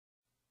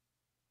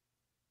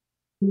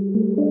Yes,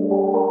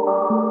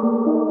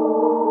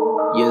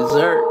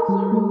 sir.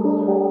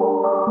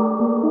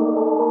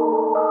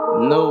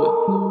 NEWY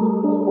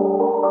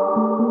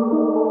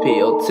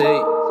PLT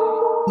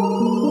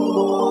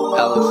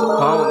ALEX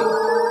Apolloni.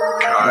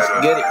 Let's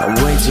get it. I'm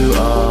way too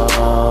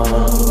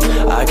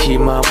I keep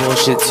my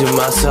bullshit to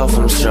myself,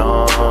 I'm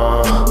strong.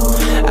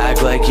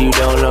 Act like you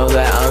don't know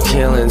that I'm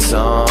killing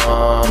some.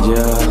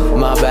 Yeah,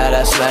 my bad,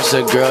 I smashed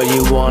a girl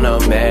you wanna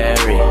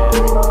marry.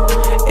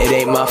 It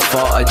ain't my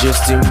fault, I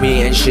just do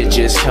me and shit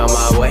just come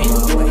my way.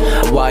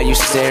 Why you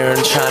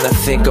staring, trying to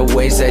think of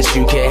ways that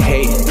you can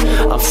hate?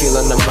 I'm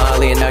feeling the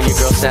Molly and now your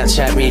girl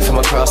Snapchat me from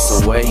across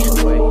the way.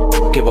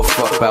 Give a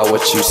fuck about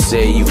what you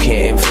say, you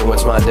can't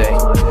influence my day.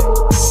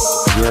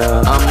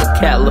 Yeah. I'm a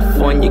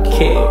California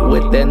kid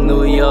with that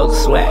New York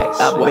swag.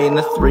 I've been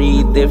to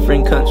 3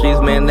 different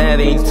countries, man, that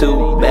ain't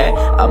too bad.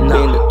 I've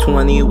been to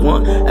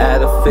 21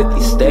 out of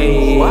 50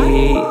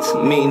 states,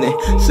 meaning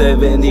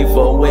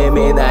 74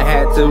 women I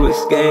had to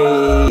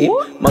escape.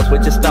 Most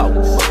with your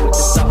thoughts.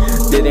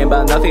 Didn't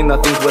buy nothing,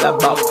 nothing's what I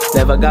bought.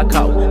 Never got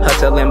caught,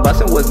 hustling,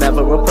 bustin' was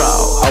never a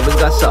problem. Always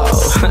got sold.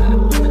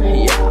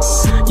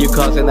 You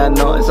causing that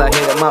noise, I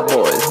hate it, my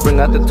boys. Bring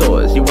out the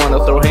toys, you wanna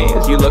throw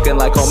hands. You looking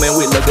like home and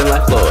we looking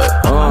like Floyd.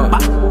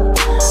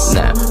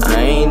 Nah, I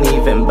ain't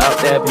even bout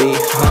that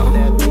beef,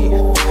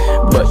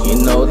 but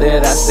you know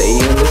that I stay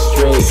in the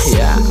street,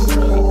 yeah.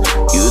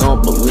 You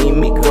don't believe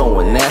me, go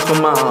and ask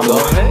my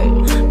mama.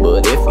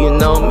 But if you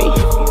know me,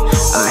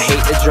 I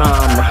hate the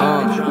drama.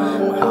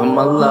 I'm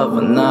a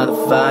lover, not a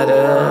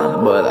fighter,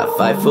 but I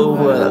fight for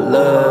what I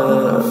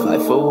love.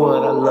 Fight for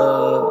what I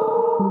love.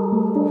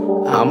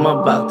 I'm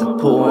about to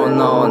pull an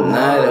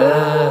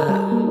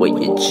all-nighter with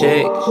your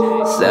chick,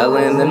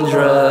 selling them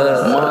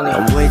drugs.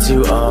 I'm way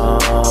too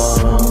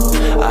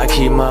I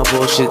keep my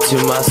bullshit to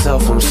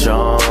myself, I'm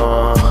strong.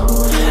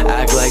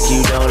 Act like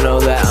you don't know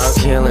that I'm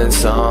killing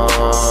some.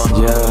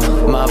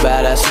 Yeah, my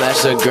bad, I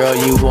smashed a girl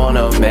you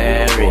wanna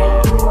marry.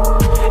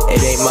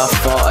 It ain't my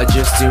fault, I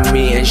just do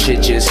me and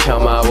shit just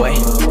come my way.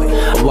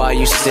 Why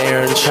you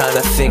staring, trying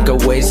to think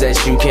of ways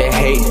that you can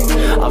hate?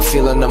 I'm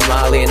feeling the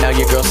Molly and now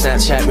your girl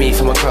Snapchat me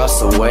from across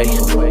the way.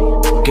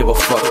 Give a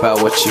fuck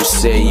about what you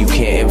say, you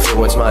can't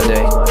influence my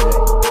day.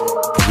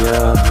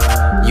 Yeah.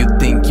 You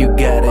think you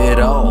got it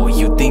all,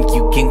 you think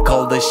you can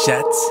call the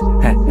shots?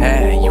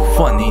 Haha, you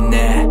funny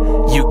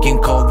now, you can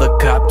call the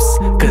cops,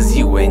 cause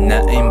you ain't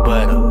nothing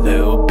but a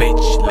little bitch.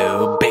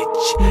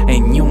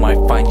 And you might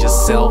find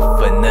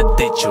yourself in a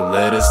ditch, you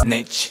little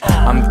snitch.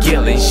 I'm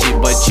killing shit,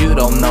 but you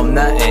don't know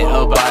nothing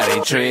about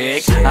a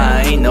trick.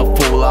 I ain't no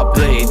fool, I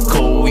play it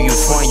cool, you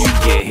front, you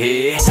get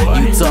hit.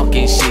 You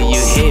talking shit,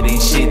 you hitting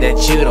shit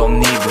that you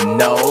don't even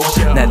know.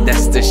 Now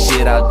that's the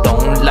shit I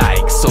don't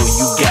like, so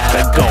you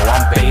gotta go.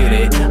 I'm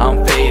faded,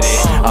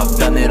 I've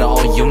done it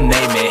all, you name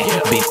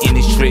it. Been in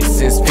the streets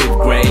since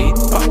 5th grade.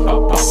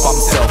 I'm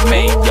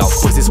self-made, y'all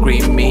pussy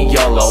scream me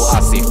YOLO. I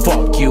say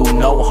fuck you,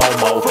 no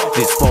homo.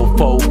 This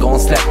fofo gon'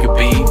 slap you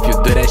beef. You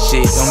do that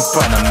shit in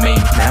front of me.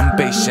 Now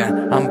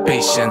I'm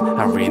patient,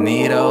 I really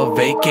need a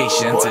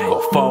vacation to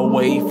go far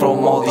away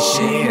from all this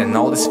shit and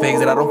all these fakes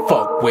that I don't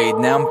fuck with.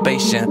 Now I'm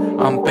patient,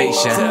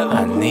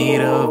 I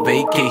need a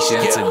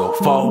vacation to go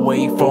far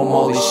away from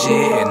all this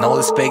shit and all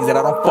these fakes that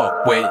I don't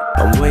fuck with.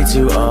 I'm way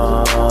too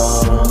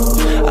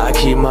I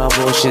keep my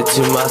bullshit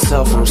to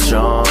myself, I'm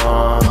strong.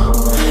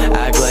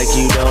 Act like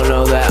you don't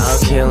know that I'm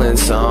killing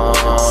some.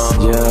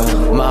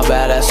 Yeah, my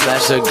bad, I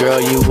smashed a girl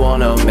you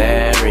wanna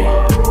marry.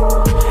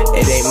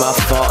 It ain't my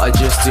fault, I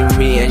just do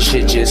me and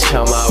shit just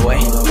come my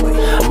way.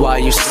 Why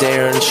you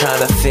staring,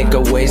 trying to think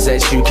of ways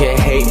that you can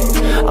hate?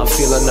 I'm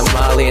feeling the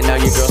Molly and now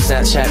your girl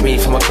Snapchat me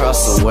from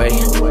across the way.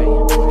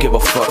 Give a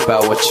fuck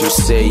about what you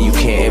say, you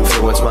can't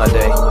influence my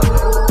day.